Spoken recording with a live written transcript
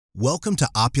Welcome to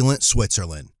Opulent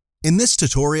Switzerland. In this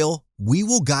tutorial, we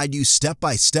will guide you step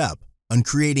by step on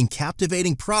creating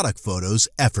captivating product photos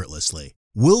effortlessly.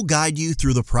 We'll guide you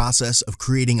through the process of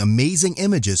creating amazing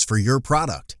images for your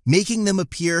product, making them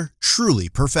appear truly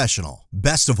professional.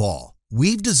 Best of all,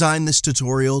 we've designed this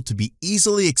tutorial to be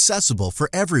easily accessible for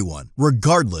everyone,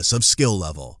 regardless of skill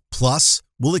level. Plus,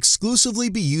 we'll exclusively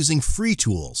be using free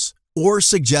tools or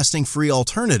suggesting free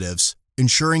alternatives,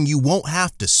 ensuring you won't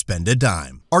have to spend a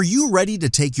dime. Are you ready to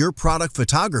take your product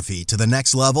photography to the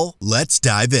next level? Let's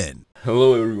dive in.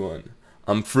 Hello everyone,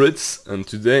 I'm Fritz, and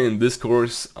today in this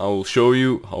course I will show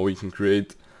you how we can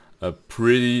create a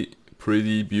pretty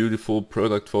beautiful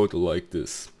product photo like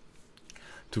this.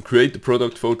 To create the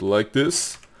product photo like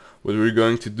this, what we're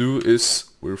going to do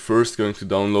is we're first going to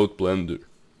download Blender.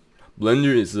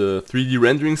 Blender is a 3D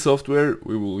rendering software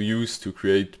we will use to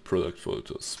create product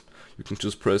photos. You can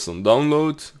just press on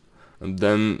download and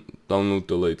then download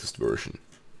the latest version.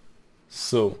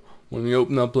 So when we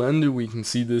open up Blender we can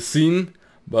see this scene,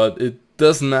 but it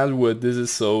doesn't matter what this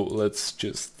is, so let's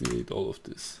just delete all of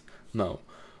this. Now,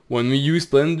 when we use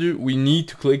Blender we need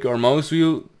to click our mouse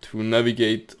wheel to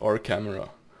navigate our camera.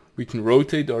 We can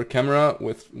rotate our camera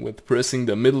with pressing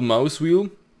the middle mouse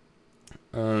wheel,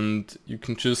 and you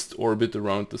can just orbit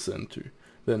around the center.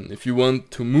 Then if you want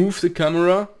to move the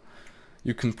camera,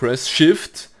 you can press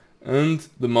Shift and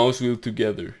the mouse wheel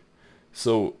together,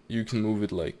 so you can move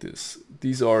it like this.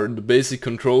 These are the basic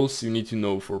controls you need to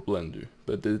know for Blender,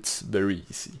 but it's very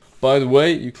easy. By the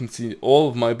way, you can see all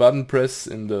of my button press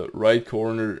in the right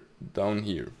corner down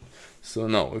here. So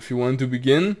now if you want to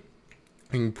begin,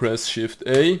 you can press Shift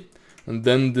A and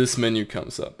then this menu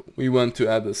comes up. We want to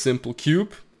add a simple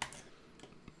cube,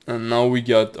 and now we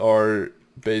got our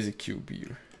basic cube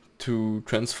here. To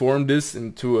transform this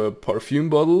into a perfume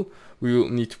bottle, we will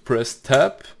need to press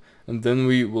Tab, and then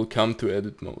we will come to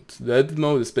edit mode. The edit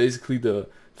mode is basically the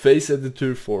face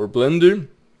editor for Blender,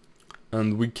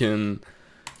 and we can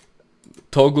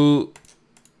toggle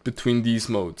between these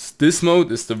modes. This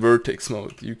mode is the vertex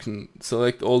mode. You can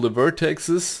select all the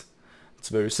vertexes. It's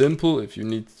very simple. If you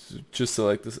need to just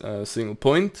select a single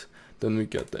point, then we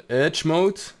got the edge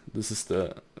mode. This is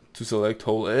to select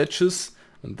whole edges.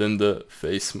 And then the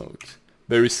face mode.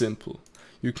 Very simple.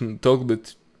 You can toggle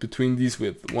between these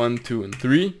with 1, 2 and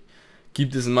 3.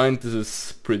 Keep this in mind, this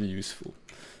is pretty useful.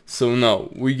 So now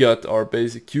we got our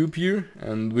basic cube here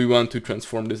and we want to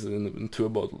transform this into a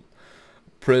bottle.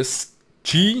 Press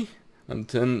G and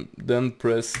then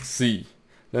press C.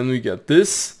 Then we get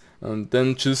this, and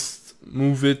then just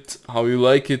move it how you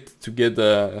like it to get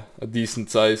a decent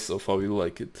size of how you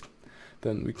like it.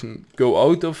 Then we can go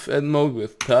out of edit mode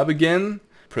with Tab again.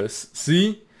 Press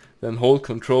C, then hold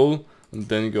Control and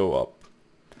then go up.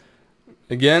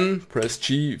 Again, press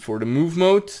G for the move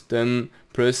mode, then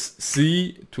press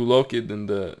C to lock it in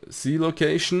the C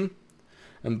location,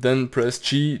 and then press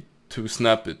G to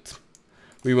snap it.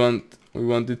 We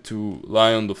want it to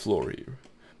lie on the floor here.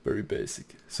 Very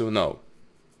basic. So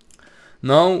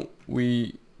now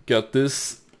we got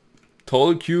this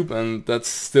taller cube, and that's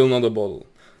still not a bottle.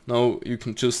 Now you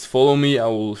can just follow me, I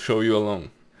will show you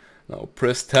along. Now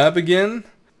press Tab again,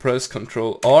 press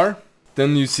Ctrl R,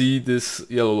 then you see this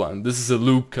yellow line. This is a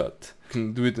loop cut. You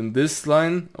can do it in this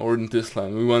line or in this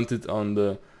line. We want it on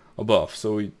the above,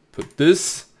 so we put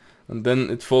this, and then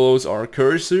it follows our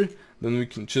cursor. Then we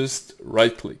can just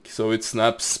right click, so it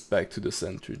snaps back to the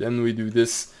center. Then we do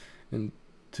this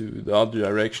into the other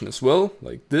direction as well,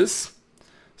 like this.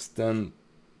 Then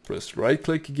press right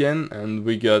click again, and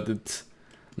we got it.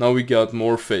 Now we got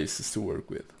more faces to work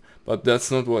with. But that's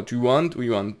not what we want.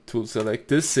 We want to select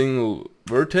this single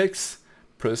vertex,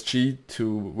 press G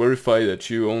to verify that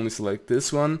you only select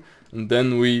this one, and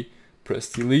then we press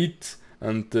delete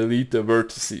and delete the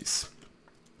vertices.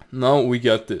 Now we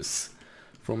got this.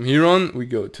 From here on we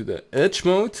go to the edge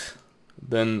mode,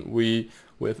 then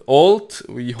with Alt,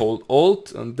 we hold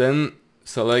Alt and then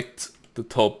select the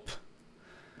top.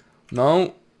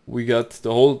 Now we got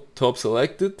the whole top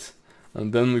selected,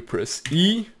 and then we press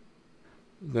E.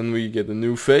 Then we get a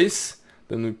new face,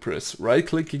 then we press right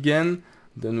click again,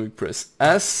 then we press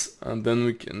S, and then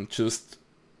we can just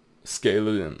scale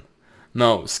it in.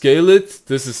 Now scale it,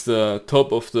 this is the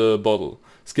top of the bottle.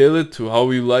 Scale it to how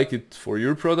you like it for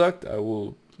your product. I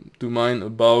will do mine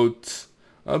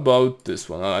about this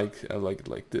one. I like it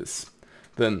like this.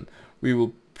 Then we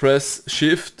will press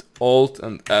Shift, Alt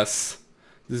and S.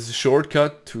 This is a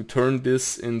shortcut to turn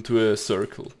this into a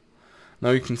circle. Now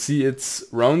you can see it's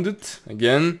rounded.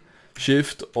 Again,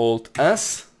 Shift Alt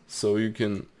S, so you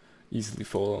can easily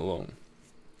follow along.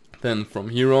 Then from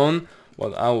here on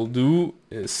what I will do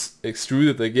is extrude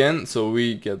it again so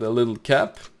we get a little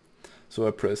cap. So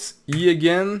I press E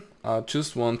again. I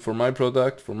just want for my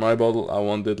product, for my bottle, I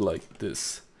want it like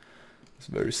this. It's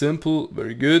very simple,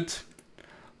 very good,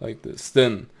 like this.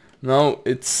 Then now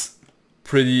it's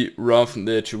pretty rough on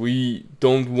the edge. We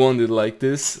don't want it like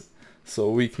this,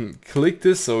 so we can click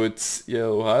this so it's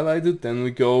yellow highlighted. Then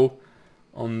we go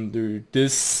under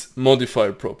this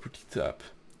modifier property tab.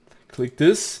 Click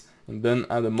this and then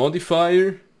add a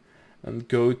modifier and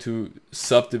go to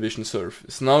subdivision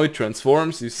surface. Now it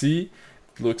transforms, you see,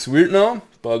 it looks weird now,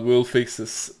 but we'll fix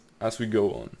this as we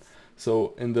go on.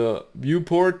 So in the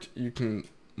viewport you can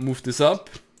move this up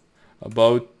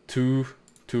about 2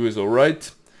 is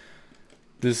alright.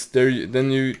 This there,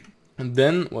 and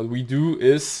then what we do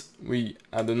is we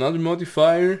add another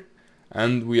modifier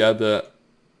and we add a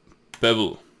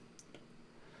bevel.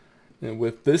 And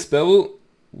with this bevel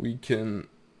we can,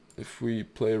 if we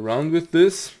play around with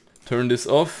this, turn this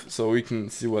off so we can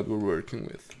see what we're working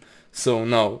with. So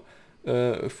now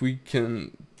if we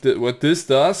can, what this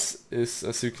does is,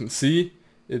 as you can see,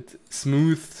 it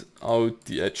smooths out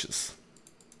the edges.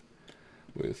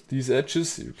 With these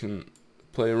edges you can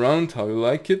play around how you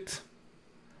like it.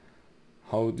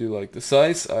 How do you like the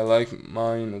size? I like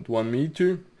mine at 1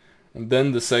 meter. And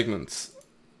then the segments.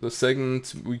 The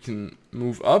segments we can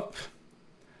move up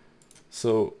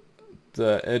so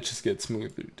the edges get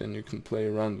smoother. Then you can play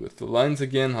around with the lines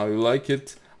again, how you like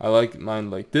it. I like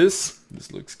mine like this.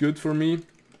 This looks good for me.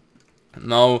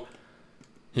 Now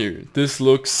here, this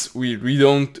looks weird. We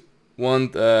don't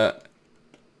want a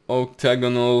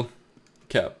octagonal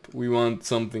cap. We want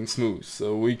something smooth.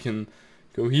 So we can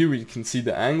go here, we can see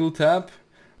the angle tab,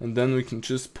 and then we can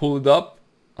just pull it up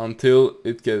until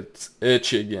it gets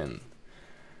edgy again.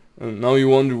 And now you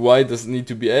wonder why does it need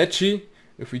to be edgy?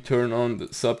 If we turn on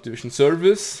the subdivision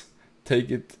surface,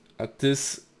 take it at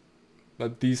these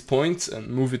points and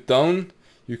move it down,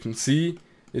 you can see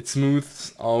it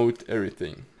smooths out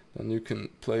everything. Then you can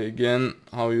play again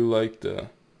how you like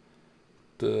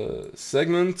the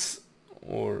segments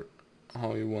or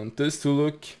how you want this to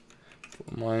look.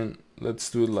 For mine, let's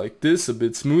do it like this, a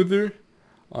bit smoother.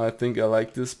 I think I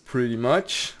like this pretty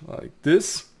much like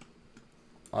this.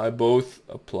 I both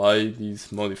apply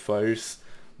these modifiers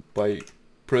by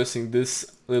pressing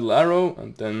this little arrow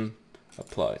and then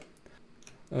apply.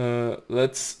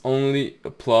 Let's only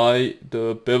apply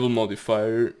the bevel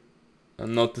modifier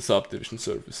and not the subdivision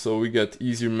surface, so we get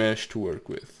easier mesh to work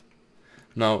with.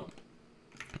 Now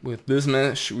with this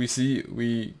mesh we see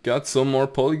we got some more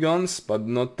polygons, but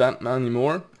not that many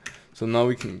more. So now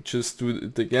we can just do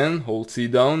it again, hold C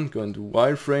down, go into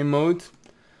wireframe mode,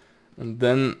 and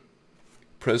then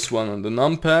press 1 on the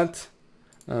numpad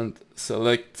and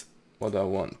select what I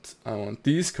want. I want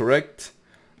these, correct.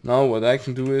 Now what I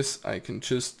can do is I can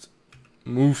just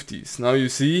move these. Now you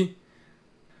see,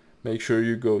 make sure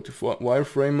you go to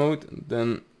wireframe mode and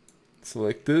then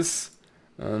select this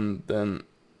and then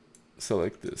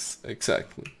select this,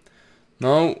 exactly.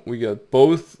 Now we got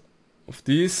both of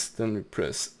these, then we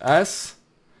press S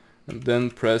and then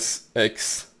press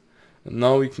X, and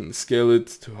now we can scale it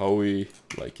to how we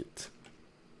like it.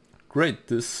 Great,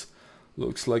 this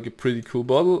looks like a pretty cool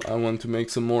bottle. I want to make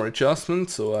some more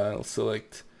adjustments, so I'll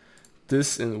select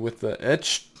this with the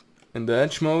edge, in the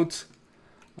edge mode.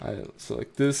 I'll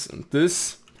select this and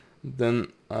this,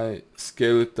 then I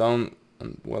scale it down,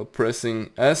 and while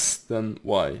pressing S then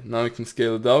Y. Now I can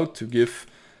scale it out to give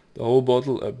the whole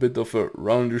bottle a bit of a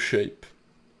rounder shape.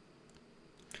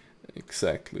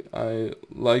 Exactly, I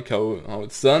like how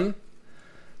it's done.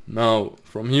 Now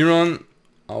from here on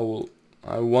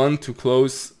I want to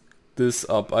close this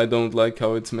up. I don't like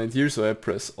how it's made here, so I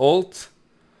press Alt,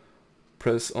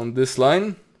 press on this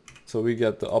line, so we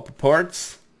get the upper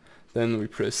parts. Then we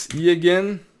press E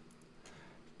again,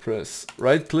 press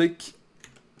right click,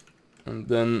 and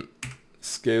then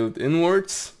scale it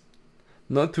inwards.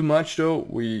 Not too much though,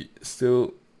 we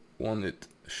still want it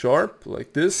sharp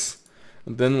like this.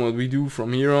 And then what we do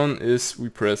from here on is we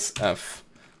press F,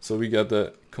 so we got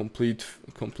a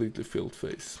completely filled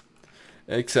face.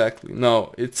 Exactly.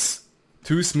 Now it's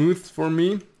too smooth for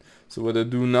me, so what I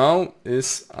do now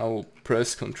is I will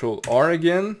press Ctrl R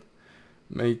again,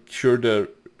 make sure the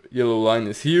yellow line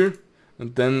is here,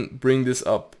 and then bring this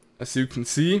up. As you can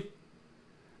see,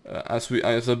 as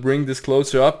I bring this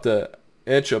closer up, the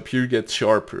edge up here gets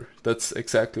sharper. That's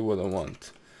exactly what I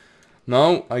want.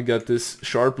 Now I got this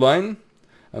sharp line,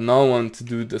 and now I want to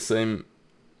do the same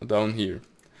down here.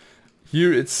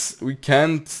 Here we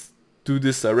can't do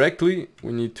this directly.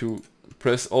 We need to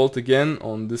press Alt again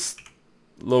on this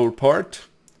lower part.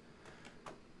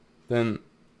 Then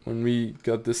when we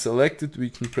got this selected, we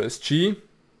can press G,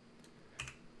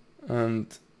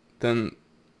 and then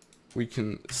we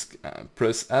can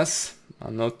press S,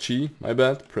 not G, my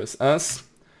bad, press S,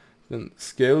 then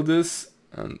scale this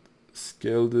and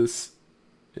scale this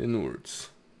inwards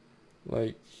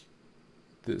like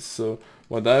this. So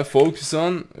what I focus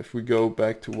on, if we go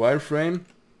back to wireframe,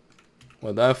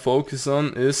 what I focus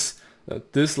on is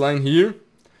that this line here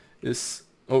is,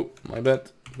 oh my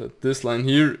bad, that this line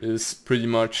here is pretty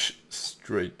much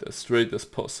straight as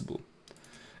possible.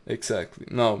 Exactly.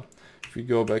 Now if we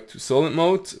go back to solid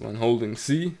mode, when holding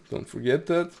C, don't forget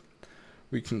that,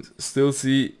 we can still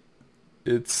see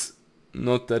it's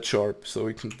not that sharp, so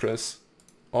we can press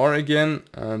R again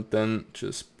and then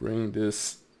just bring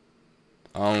this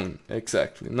down.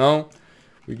 Exactly. Now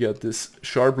we got this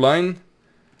sharp line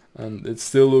and it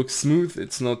still looks smooth,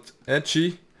 it's not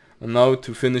edgy. And now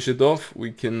to finish it off,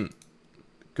 we can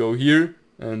go here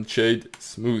and shade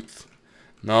smooth.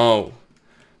 Now,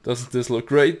 doesn't this look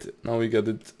great? Now we got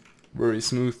it very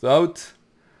smoothed out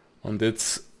and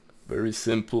it's very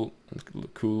simple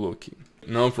and cool looking.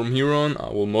 Now from here on I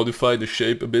will modify the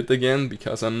shape a bit again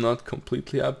because I'm not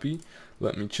completely happy.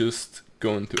 Let me just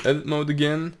go into edit mode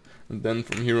again, and then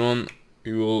from here on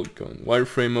we will go in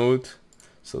wireframe mode,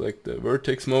 select the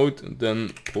vertex mode, and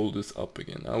then pull this up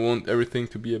again. I want everything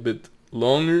to be a bit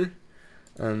longer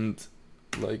and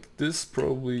like this,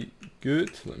 probably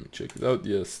good. Let me check it out.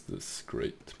 Yes, this is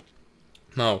great.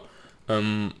 Now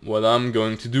what I'm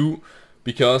going to do,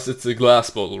 because it's a glass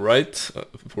bottle, right?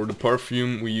 For the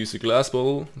perfume we use a glass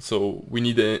bottle, so we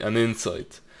need an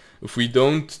inside. If we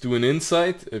don't do an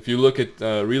inside, if you look at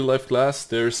real life glass,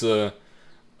 there's a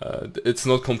it's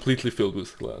not completely filled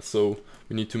with glass, so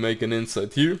we need to make an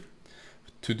inside here.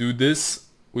 To do this,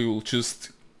 we will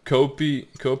just copy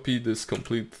this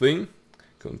complete thing,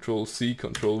 Control C,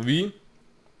 Control V,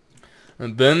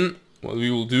 and then what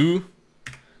we will do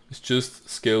is just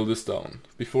scale this down.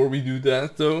 Before we do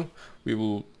that though, we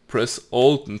will press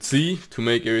Alt and C to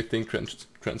make everything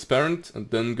transparent,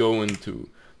 and then go into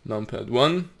numpad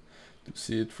 1 to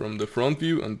see it from the front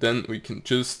view, and then we can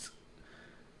just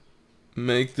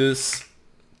make this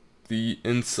the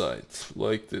inside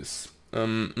like this.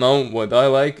 Now what I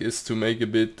like is to make a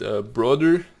bit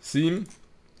broader seam,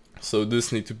 so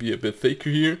this needs to be a bit thicker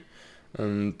here,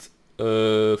 and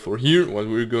for here what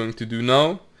we're going to do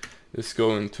now is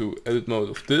go into edit mode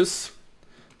of this.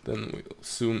 Then we'll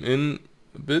zoom in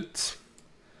a bit,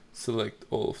 select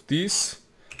all of these,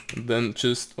 and then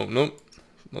just, oh no,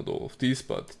 not all of these,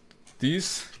 but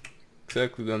these,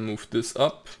 exactly, then move this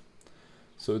up,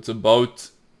 so it's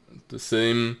about the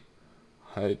same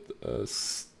height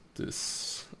as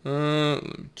this. Let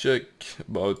me check,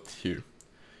 about here.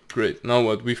 Great, now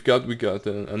what we got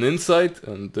an inside,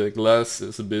 and the glass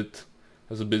is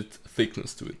has a bit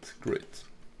thickness to it. Great.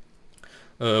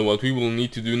 What we will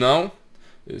need to do now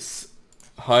is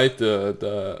hide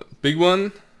the big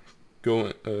one,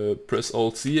 go press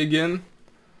Alt C again,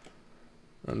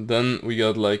 and then we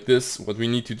got like this. What we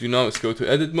need to do now is go to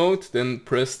edit mode, then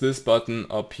press this button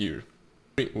up here.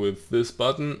 With this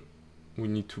button we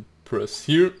need to press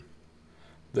here,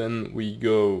 then we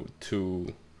go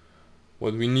to,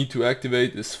 what we need to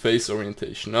activate is face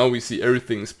orientation. Now we see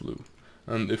everything is blue,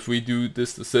 and if we do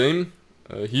this the same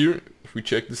here, if we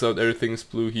check this out, everything is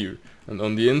blue here, and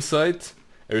on the inside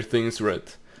everything is red.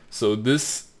 So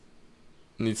this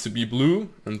needs to be blue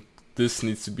and this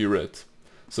needs to be red.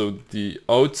 So the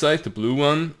outside, the blue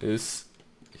one, is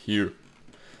here.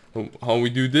 How we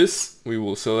do this? We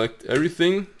will select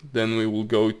everything, then we will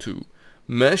go to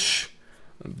mesh,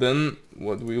 and then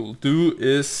what we will do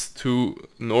is to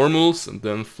normals and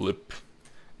then flip.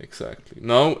 Exactly.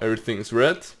 Now everything is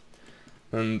red,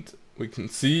 and we can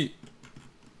see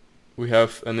we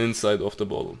have an inside of the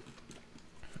bottle.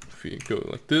 If we go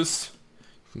like this,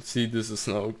 you can see this is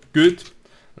now good,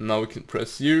 and now we can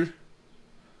press here,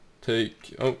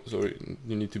 take, oh sorry,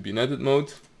 you need to be in edit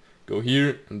mode, go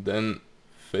here and then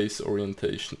face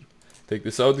orientation. Take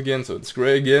this out again so it's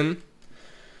gray again.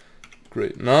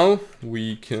 Great, now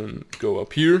we can go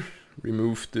up here,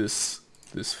 remove this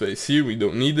face here, we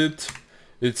don't need it.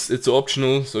 It's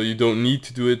optional, so you don't need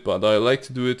to do it, but I like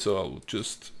to do it, so I'll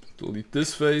just delete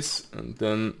this face and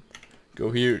then go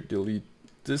here, delete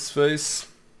this face,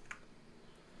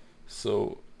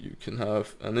 so you can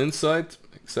have an inside.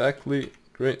 Exactly.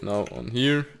 Great. Now on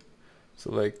here,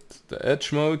 select the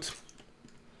edge mode,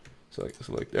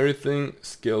 select everything,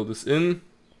 scale this in,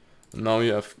 and now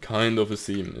you have kind of a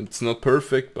seam. It's not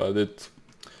perfect, but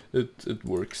it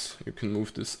works. You can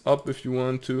move this up if you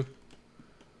want to,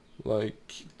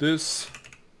 like this.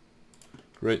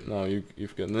 Great, now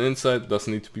you've got an insight.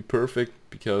 Doesn't need to be perfect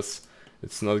because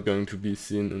it's not going to be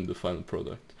seen in the final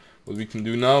product. What we can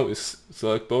do now is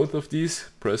select both of these,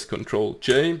 press Ctrl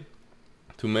J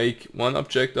to make one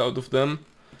object out of them,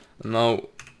 and now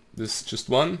this is just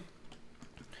one.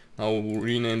 Now we'll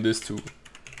rename this to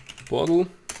bottle.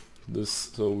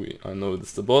 I know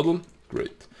it's the bottle.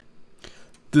 Great.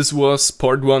 This was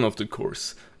part 1 of the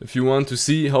course. If you want to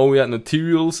see how we add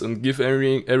materials and give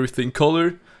everything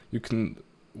color, you can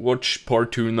watch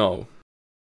part 2 now.